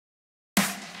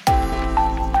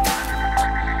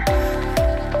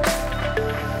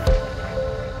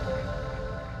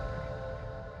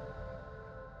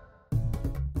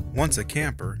Once a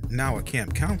camper, now a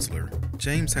camp counselor,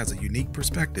 James has a unique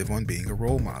perspective on being a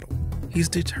role model. He's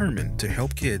determined to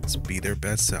help kids be their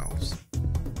best selves.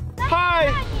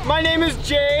 Hi, my name is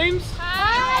James.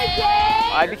 Hi,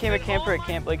 James. I became a camper at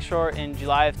Camp Lakeshore in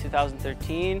July of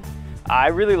 2013. I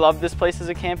really loved this place as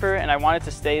a camper and I wanted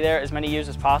to stay there as many years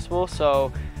as possible.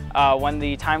 So when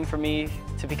the time for me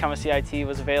to become a CIT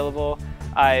was available,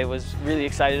 I was really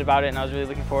excited about it and I was really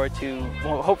looking forward to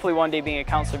hopefully one day being a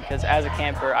counselor, because as a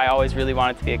camper, I always really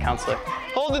wanted to be a counselor.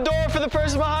 Hold the door for the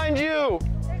person behind you.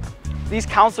 These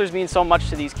counselors mean so much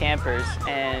to these campers,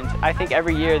 and I think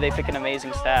every year they pick an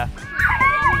amazing staff.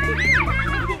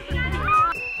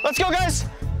 Let's go, guys.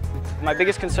 My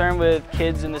biggest concern with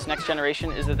kids in this next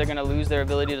generation is that they're going to lose their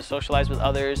ability to socialize with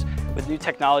others, with new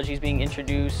technologies being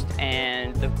introduced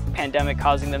and the pandemic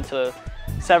causing them to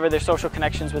sever their social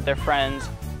connections with their friends.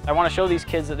 I want to show these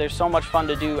kids that there's so much fun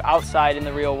to do outside in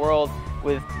the real world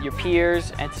with your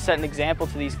peers, and to set an example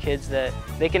to these kids that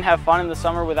they can have fun in the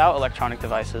summer without electronic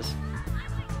devices.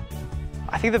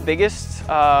 I think the biggest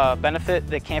benefit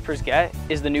that campers get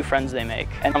is the new friends they make.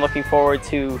 And I'm looking forward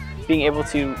to being able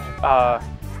to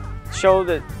show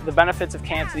the benefits of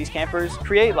camp to these campers,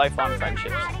 create lifelong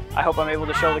friendships. I hope I'm able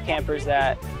to show the campers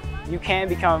that you can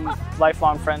become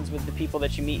lifelong friends with the people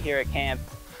that you meet here at camp,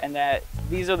 and that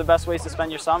these are the best ways to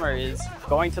spend your summer, is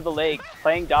going to the lake,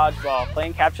 playing dodgeball,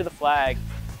 playing capture the flag,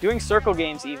 doing circle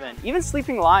games even. Even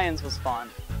sleeping lions was fun.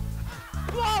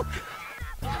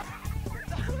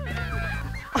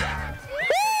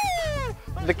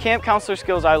 The camp counselor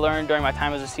skills I learned during my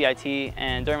time as a CIT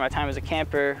and during my time as a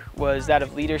camper was that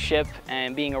of leadership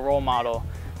and being a role model.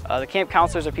 The camp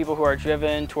counselors are people who are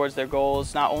driven towards their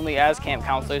goals, not only as camp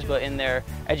counselors, but in their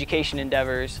education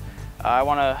endeavors. I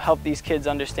want to help these kids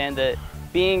understand that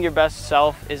being your best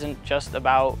self isn't just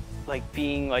about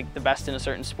being the best in a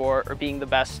certain sport or being the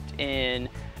best in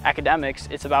academics.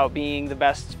 It's about being the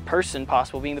best person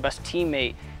possible, being the best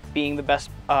teammate, being the best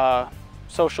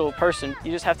social person.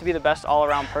 You just have to be the best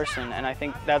all-around person, and I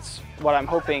think that's what I'm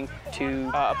hoping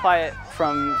to apply it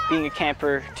from being a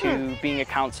camper to being a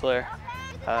counselor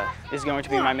is going to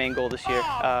be my main goal this year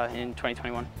in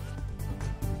 2021.